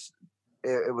 was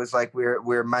like we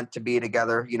were meant to be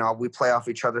together. We play off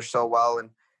each other so well.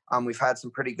 And we've had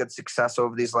some pretty good success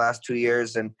over these last 2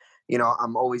 years. And,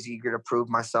 I'm always eager to prove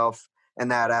myself in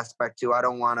that aspect too. I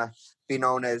don't want to be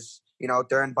known as,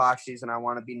 during box season, I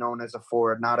want to be known as a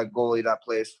forward, not a goalie that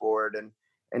plays forward. And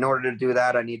in order to do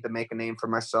that, I need to make a name for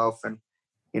myself. And,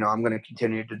 I'm going to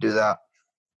continue to do that.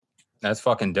 That's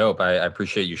fucking dope. I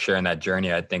appreciate you sharing that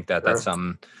journey. I think that that's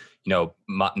something,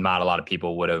 not a lot of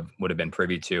people would have been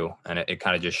privy to. And it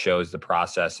kind of just shows the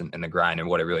process and the grind and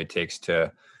what it really takes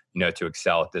to, to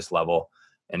excel at this level.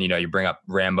 And, you bring up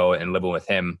Rambo and living with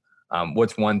him.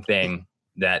 What's one thing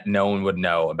that no one would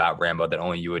know about Rambo that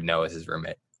only you would know as his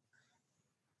roommate?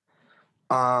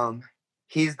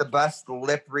 He's the best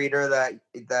lip reader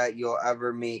that you'll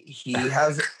ever meet. He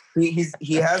has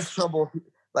trouble.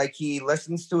 Like, he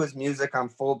listens to his music on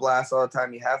full blast all the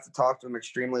time. You have to talk to him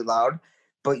extremely loud,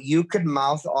 but you could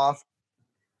mouth off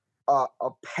a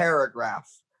paragraph,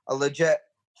 a legit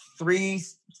three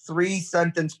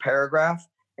sentence paragraph,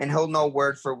 and he'll know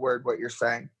word for word what you're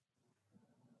saying.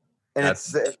 And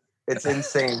it's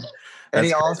insane. And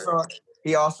he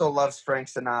also loves Frank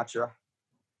Sinatra.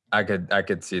 I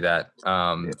could see that.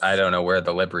 I don't know where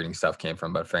the lip reading stuff came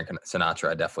from, but Frank Sinatra,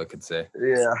 I definitely could see.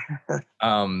 Yeah.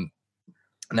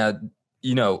 Now,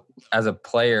 as a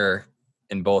player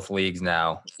in both leagues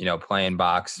now, playing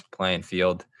box, playing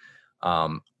field,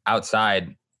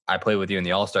 outside, I played with you in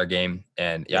the All-Star game,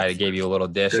 and I gave you a little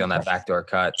dish on that backdoor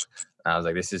cut. I was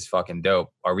like, this is fucking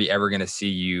dope. Are we ever going to see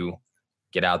you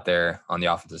get out there on the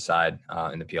offensive side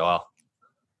in the PLL?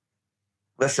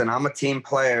 Listen, I'm a team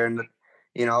player, and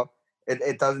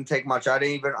it doesn't take much. I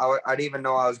didn't even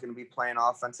know I was going to be playing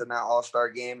offense in that All-Star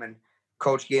game, and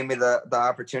coach gave me the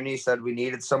opportunity. He said we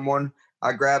needed someone.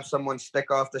 I grabbed someone's stick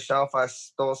off the shelf. I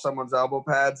stole someone's elbow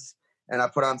pads, and I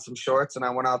put on some shorts, and I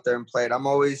went out there and played. I'm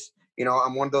always,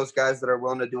 I'm one of those guys that are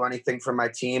willing to do anything for my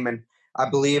team, and I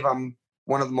believe I'm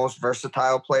one of the most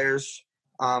versatile players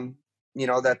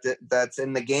that's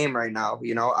in the game right now.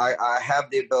 I have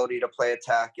the ability to play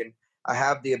attack, and I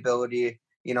have the ability,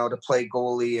 to play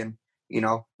goalie, and,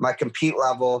 my compete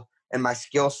level and my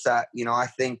skill set, I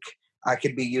think I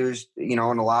could be used, in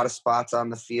a lot of spots on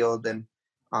the field. And,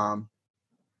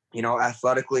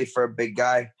 athletically for a big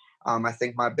guy, I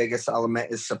think my biggest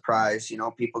element is surprise.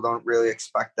 People don't really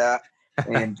expect that.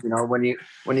 And, when you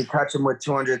catch them with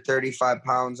 235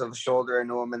 pounds of shoulder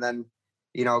into them, and then,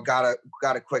 got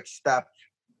a quick step,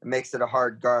 it makes it a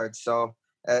hard guard. So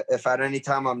if at any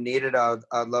time I'm needed,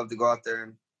 I'd love to go out there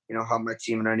and, help my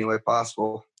team in any way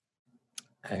possible.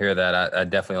 I hear that. I'd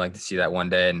definitely like to see that one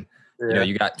day. And,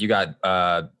 you got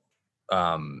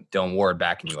Dylan Ward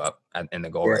backing you up. in the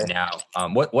goal right now.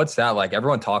 What's that like?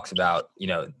 Everyone talks about,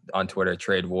 on Twitter,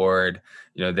 Trade Ward,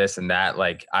 this and that.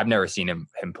 Like, I've never seen him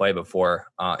play before.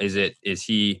 Is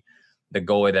he the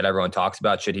goalie that everyone talks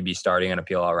about? Should he be starting on a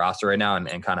PLL roster right now?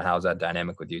 And kind of how's that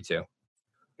dynamic with you too?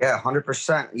 Yeah,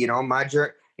 100%. My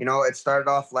journey, it started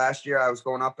off last year. I was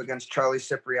going up against Charlie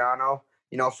Cipriano,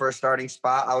 for a starting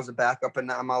spot. I was a backup in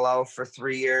the MLL for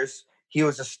 3 years. He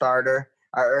was a starter.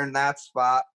 I earned that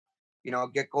spot,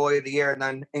 get goalie of the year. And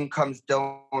then in comes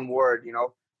Dylan Ward,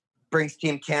 brings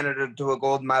Team Canada to a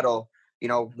gold medal,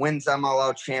 wins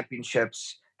MLL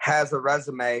championships, has a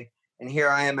resume. And here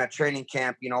I am at training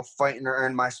camp, fighting to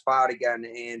earn my spot again.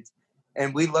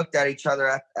 And we looked at each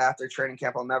other after training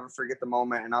camp. I'll never forget the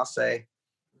moment. And I say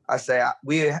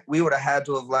we would have had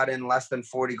to have let in less than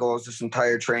 40 goals this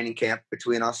entire training camp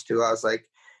between us two. I was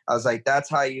like, that's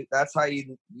how you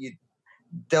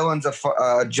Dylan's a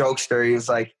jokester. He was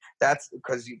like, that's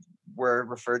because we're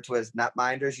referred to as net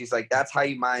minders. He's like, that's how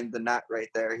you mind the net right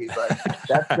there. He's like,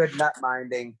 that's good net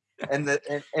minding. And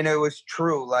it was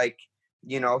true. Like,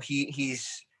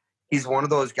 he's one of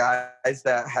those guys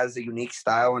that has a unique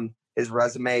style, and his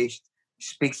resume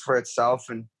speaks for itself.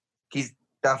 And he's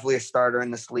definitely a starter in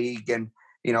this league. And,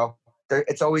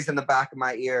 it's always in the back of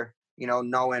my ear,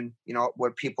 knowing,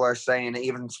 what people are saying,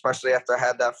 even especially after I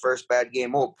had that first bad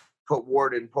game. Oh, put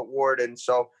Ward in.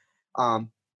 So,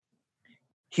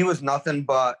 he was nothing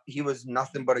but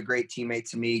a great teammate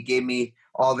to me. He gave me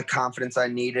all the confidence I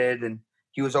needed, and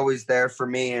he was always there for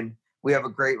me. And we have a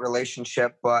great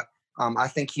relationship, but I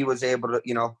think he was able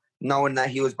to, knowing that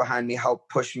he was behind me, help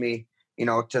push me,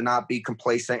 to not be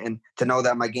complacent and to know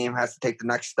that my game has to take the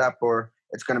next step or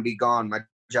it's going to be gone. My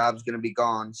job's going to be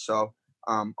gone. So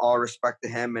all respect to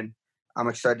him, and I'm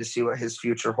excited to see what his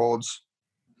future holds.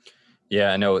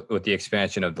 Yeah, I know with the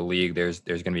expansion of the league, there's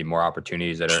going to be more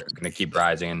opportunities that are going to keep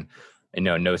rising. And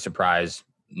no surprise,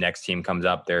 next team comes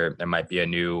up, there might be a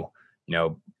new,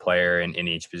 player in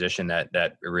each position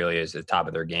that really is the top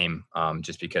of their game,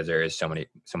 just because there is so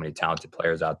many talented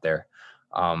players out there.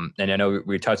 And I know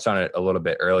we touched on it a little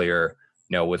bit earlier,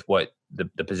 with what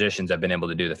the positions have been able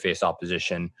to do, the face-off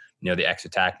position, the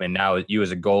ex-attackman. Now you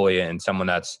as a goalie and someone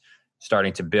that's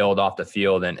starting to build off the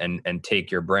field and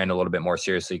take your brand a little bit more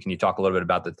seriously. Can you talk a little bit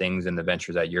about the things and the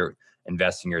ventures that you're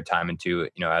investing your time into,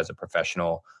 as a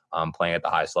professional, playing at the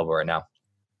highest level right now?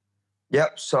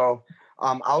 Yep. So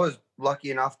I was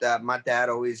lucky enough that my dad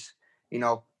always,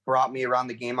 brought me around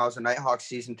the game. I was a Nighthawks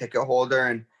season ticket holder,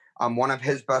 and one of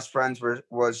his best friends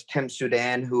was Tim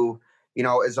Sudan, who,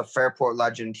 is a Fairport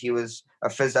legend. He was a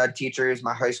phys ed teacher. He was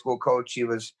my high school coach. He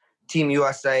was Team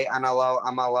USA, NLL,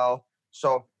 MLL.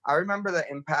 So I remember the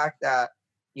impact that,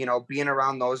 being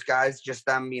around those guys, just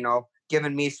them,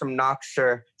 giving me some knocks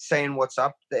or saying what's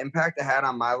up, the impact it had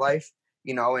on my life,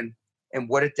 and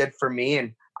what it did for me.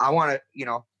 And I want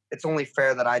to, it's only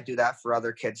fair that I do that for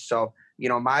other kids. So,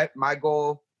 my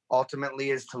goal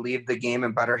ultimately is to leave the game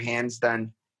in better hands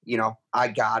than, I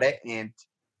got it. And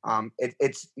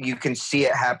it's you can see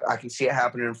it happen. I can see it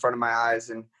happening in front of my eyes.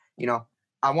 And,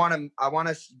 I want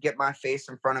to get my face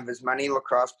in front of as many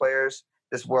lacrosse players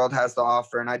this world has to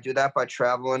offer. And I do that by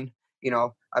traveling.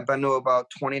 I've been to about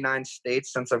 29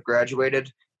 states since I've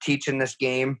graduated, teaching this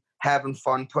game, having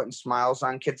fun, putting smiles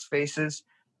on kids' faces.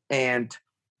 And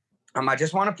I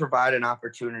just want to provide an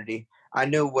opportunity. I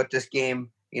knew what this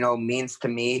game, means to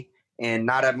me, and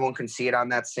not everyone can see it on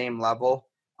that same level.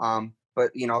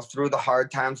 But, through the hard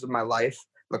times of my life,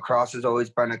 lacrosse has always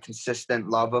been a consistent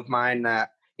love of mine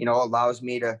that, allows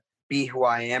me to be who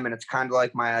I am. And it's kind of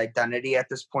like my identity at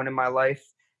this point in my life.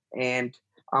 And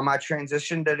I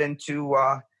transitioned it into,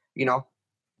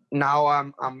 now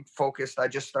I'm focused. I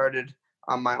just started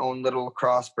on my own little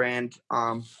lacrosse brand.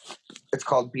 It's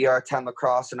called BR10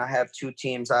 Lacrosse, and I have 2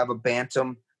 teams. I have a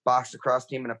Bantam box lacrosse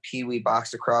team and a Pee Wee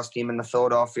box lacrosse team in the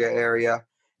Philadelphia area.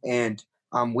 And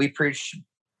we preach,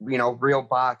 real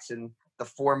box, and the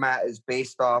format is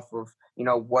based off of,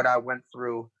 what I went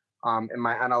through in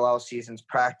my NLL seasons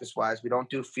practice-wise. We don't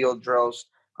do field drills.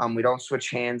 We don't switch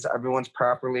hands. Everyone's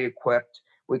properly equipped.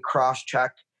 We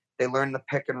cross-check. They learn the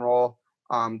pick and roll.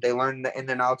 They learn the in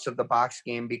and outs of the box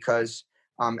game because,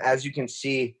 as you can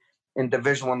see in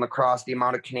Division I lacrosse, the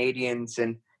amount of Canadians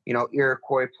and,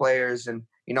 Iroquois players and,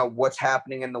 what's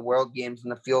happening in the world games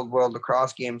and the field world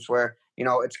lacrosse games where,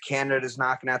 it's Canada's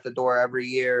knocking at the door every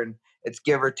year and it's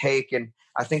give or take. And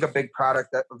I think a big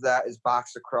product of that is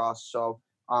box lacrosse. So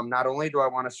not only do I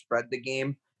want to spread the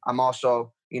game, I'm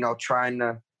also,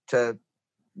 trying to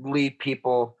lead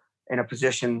people in a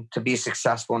position to be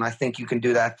successful. And I think you can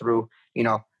do that through,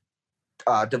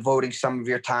 devoting some of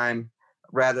your time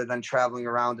rather than traveling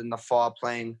around in the fall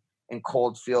playing and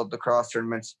cold field lacrosse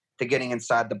tournaments to getting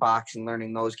inside the box and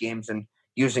learning those games and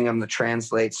using them to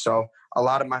translate. So a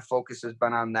lot of my focus has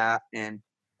been on that, and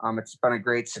it's been a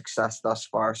great success thus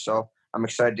far. So I'm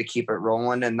excited to keep it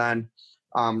rolling. And then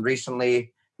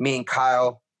recently, me and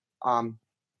Kyle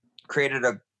created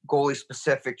a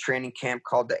goalie-specific training camp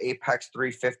called the Apex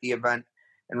 350 event.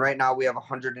 And right now we have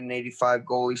 185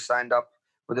 goalies signed up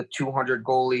with a 200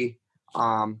 goalie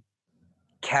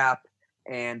cap,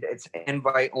 and it's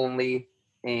invite only.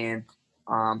 And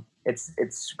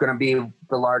it's going to be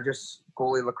the largest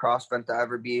goalie lacrosse event to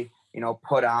ever be,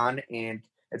 put on. And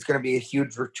it's going to be a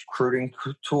huge recruiting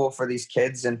tool for these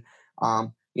kids. And,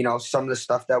 some of the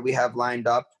stuff that we have lined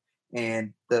up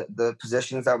and the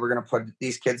positions that we're going to put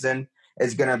these kids in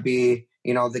is going to be,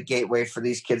 the gateway for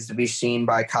these kids to be seen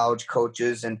by college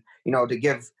coaches and, to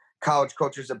give college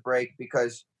coaches a break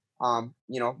because,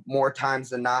 more times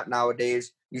than not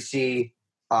nowadays, you see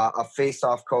a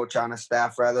face-off coach on a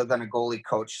staff rather than a goalie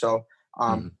coach. So,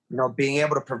 being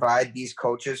able to provide these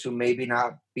coaches who maybe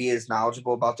not be as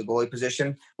knowledgeable about the goalie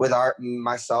position with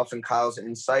myself and Kyle's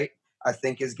insight, I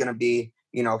think is going to be,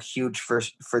 huge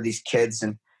for these kids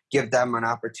and give them an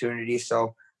opportunity.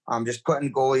 So just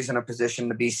putting goalies in a position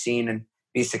to be seen and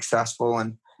be successful.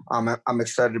 And I'm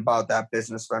excited about that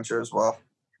business venture as well.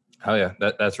 Oh yeah,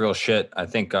 that's real shit. I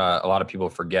think a lot of people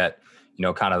forget,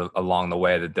 kind of along the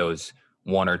way that those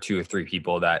 1 or 2 or 3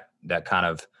 people that kind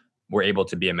of were able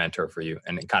to be a mentor for you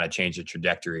and kind of change the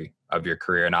trajectory of your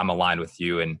career. And I'm aligned with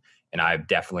you. And I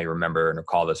definitely remember and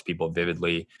recall those people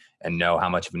vividly and know how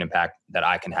much of an impact that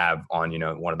I can have on,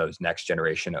 one of those next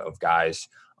generation of guys.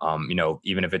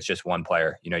 Even if it's just one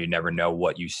player, you never know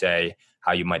what you say,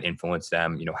 how you might influence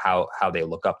them, how they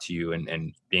look up to you,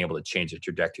 and being able to change the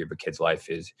trajectory of a kid's life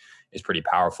is pretty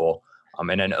powerful. And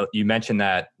then you mentioned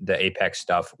that the Apex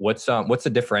stuff. What's the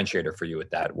differentiator for you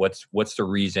with that? What's the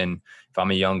reason, if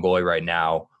I'm a young goalie right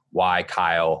now, why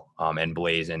Kyle and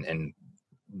Blaze and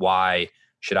why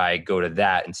should I go to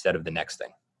that instead of the next thing?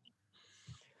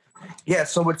 Yeah,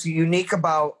 so what's unique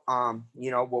about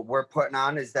what we're putting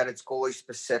on is that it's goalie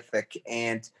specific,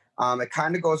 and it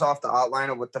kind of goes off the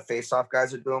outline of what the face-off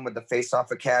guys are doing with the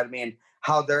face-off academy and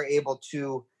how they're able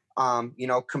to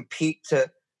compete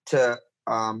to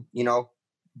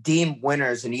deem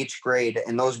winners in each grade.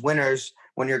 And those winners,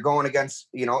 when you're going against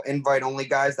invite only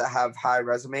guys that have high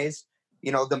resumes,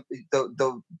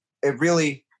 it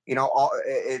really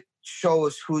it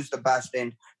shows who's the best.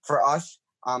 And for us,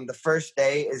 the first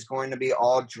day is going to be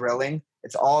all drilling.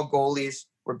 It's all goalies.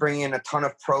 We're bringing in a ton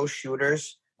of pro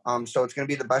shooters. So it's going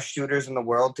to be the best shooters in the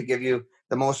world to give you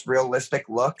the most realistic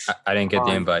looks. I didn't get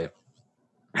the invite.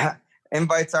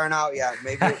 Invites aren't out yet.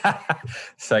 Maybe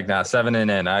it's like, 7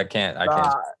 and in. I can't.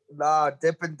 Nah,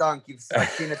 dip and dunk. I've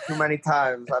seen it too many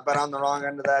times. I've been on the wrong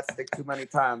end of that stick too many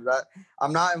times.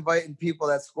 I'm not inviting people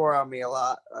that score on me a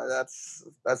lot. That's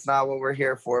not what we're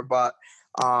here for. But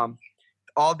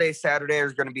all day Saturday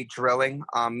is going to be drilling.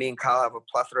 Me and Kyle have a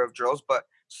plethora of drills, but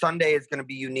Sunday is going to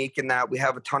be unique in that we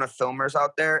have a ton of filmers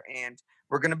out there, and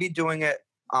we're going to be doing it,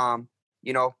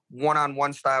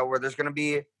 one-on-one style, where there's going to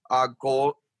be a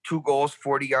goal, 2 goals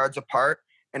 40 yards apart,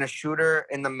 and a shooter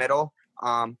in the middle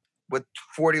with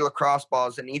 40 lacrosse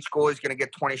balls, and each goalie is going to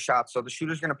get 20 shots. So the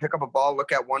shooter's going to pick up a ball,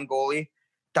 look at one goalie,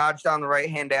 dodge down the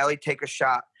right-hand alley, take a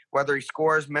shot. Whether he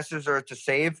scores, misses, or it's a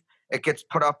save, it gets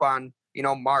put up on,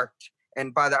 marked.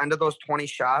 And by the end of those 20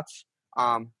 shots,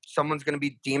 someone's going to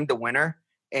be deemed the winner.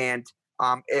 And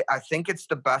I think it's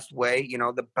the best way,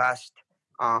 the best,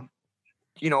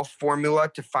 formula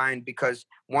to find, because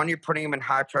 1, you're putting them in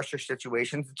high pressure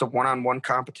situations. It's a one-on-one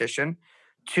competition.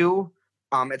 2,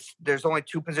 there's only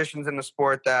 2 positions in the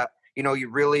sport that, you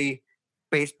really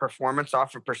base performance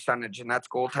off of percentage, and that's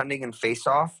goaltending and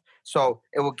face-off. So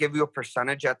it will give you a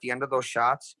percentage at the end of those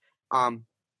shots. And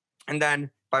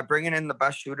then by bringing in the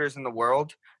best shooters in the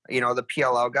world, the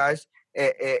PLL guys,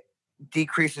 it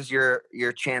decreases your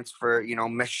chance for,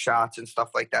 missed shots and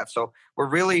stuff like that. So we're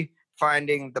really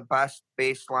finding the best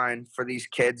baseline for these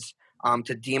kids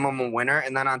to deem them a winner.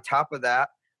 And then on top of that,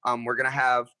 we're going to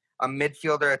have a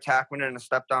midfielder, attackman, and a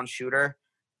step-down shooter,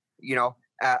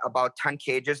 at about 10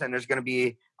 cages. And there's going to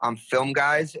be film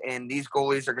guys. And these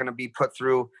goalies are going to be put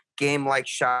through game-like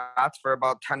shots for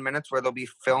about 10 minutes, where they'll be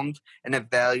filmed and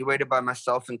evaluated by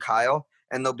myself and Kyle.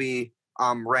 And they'll be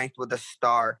ranked with a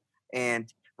star.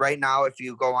 And right now, if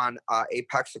you go on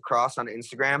Apex Lacrosse on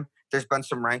Instagram, there's been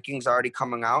some rankings already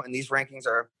coming out. And these rankings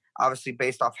are obviously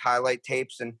based off highlight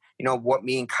tapes and, what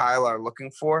me and Kyle are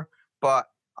looking for. But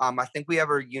I think we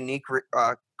have a unique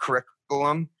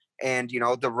curriculum and,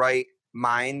 the right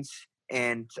minds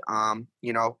And,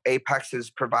 Apex has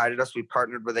provided us, we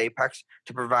partnered with Apex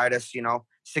to provide us,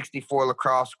 64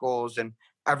 lacrosse goals and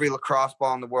every lacrosse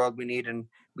ball in the world we need. And,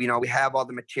 we have all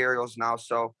the materials now.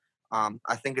 So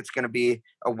I think it's going to be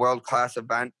a world-class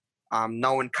event.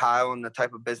 Knowing Kyle and the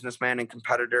type of businessman and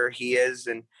competitor he is,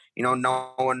 and,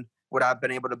 knowing what I've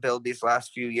been able to build these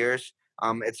last few years,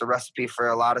 it's a recipe for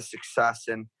a lot of success.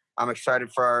 And I'm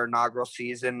excited for our inaugural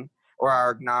season or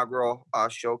our inaugural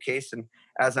showcase. And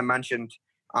as I mentioned,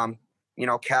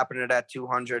 capping it at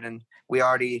 200, and we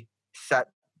already set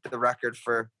the record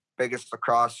for biggest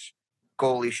lacrosse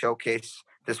goalie showcase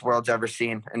this world's ever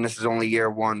seen. And this is only year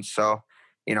one. So,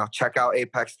 check out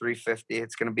Apex 350.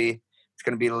 It's going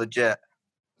to be legit.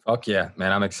 Fuck yeah,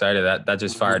 man. I'm excited. That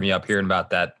just fired me up hearing about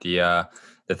that.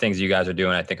 The things you guys are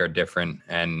doing, I think, are different.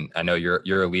 And I know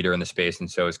you're a leader in the space, and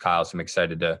so is Kyle. So I'm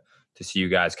excited to see you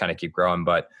guys kind of keep growing.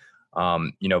 But,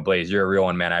 Blaze, you're a real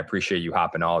one, man. I appreciate you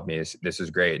hopping on with me. This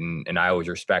is great. And I always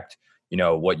respect,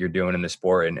 what you're doing in the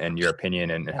sport and your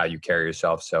opinion and how you carry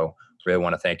yourself. So really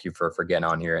want to thank you for getting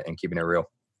on here and keeping it real.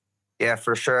 Yeah,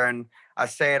 for sure. And I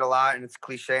say it a lot, and it's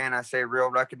cliche, and I say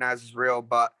real recognizes real,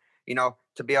 but,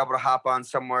 to be able to hop on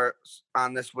somewhere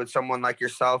on this with someone like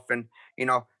yourself and,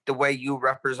 the way you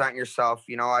represent yourself,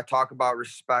 I talk about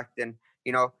respect, and,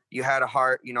 you had a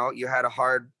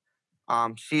hard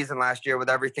season last year with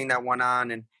everything that went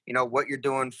on, and, what you're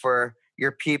doing for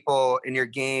your people in your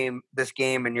game, this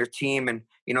game, and your team, and,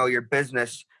 your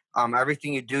business.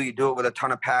 Everything you do it with a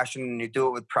ton of passion, and you do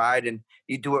it with pride, and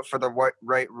you do it for the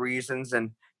right reasons.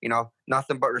 And,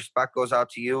 nothing but respect goes out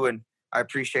to you. And I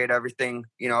appreciate everything,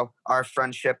 our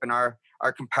friendship and our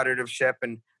competitiveship.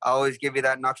 And I always give you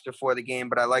that nuts before the game,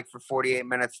 but I like for 48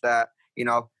 minutes that,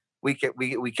 we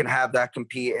can have that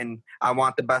compete, and I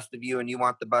want the best of you and you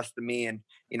want the best of me. And,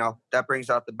 that brings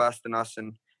out the best in us.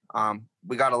 And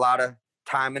we got a lot of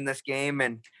time in this game,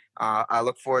 and I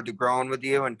look forward to growing with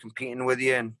you and competing with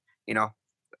you, and,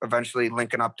 eventually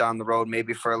linking up down the road,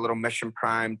 maybe for a little Mission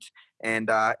Primed and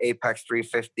Apex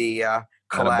 350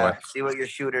 collab. See what your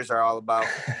shooters are all about.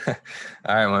 All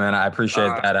right, well, man, I appreciate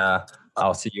that.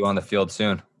 I'll see you on the field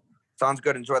soon. Sounds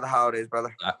good. Enjoy the holidays,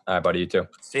 brother. All right, buddy. You too.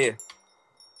 See you.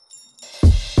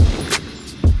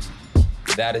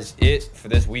 That is it for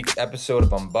this week's episode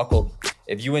of Unbuckled.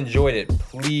 If you enjoyed it,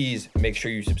 please make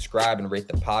sure you subscribe and rate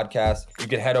the podcast. You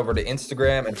can head over to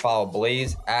Instagram and follow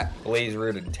Blaze at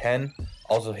BlazeReardon10.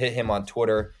 Also hit him on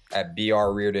Twitter at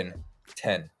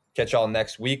BRReardon10. Catch y'all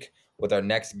next week with our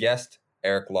next guest,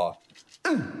 Eric Law.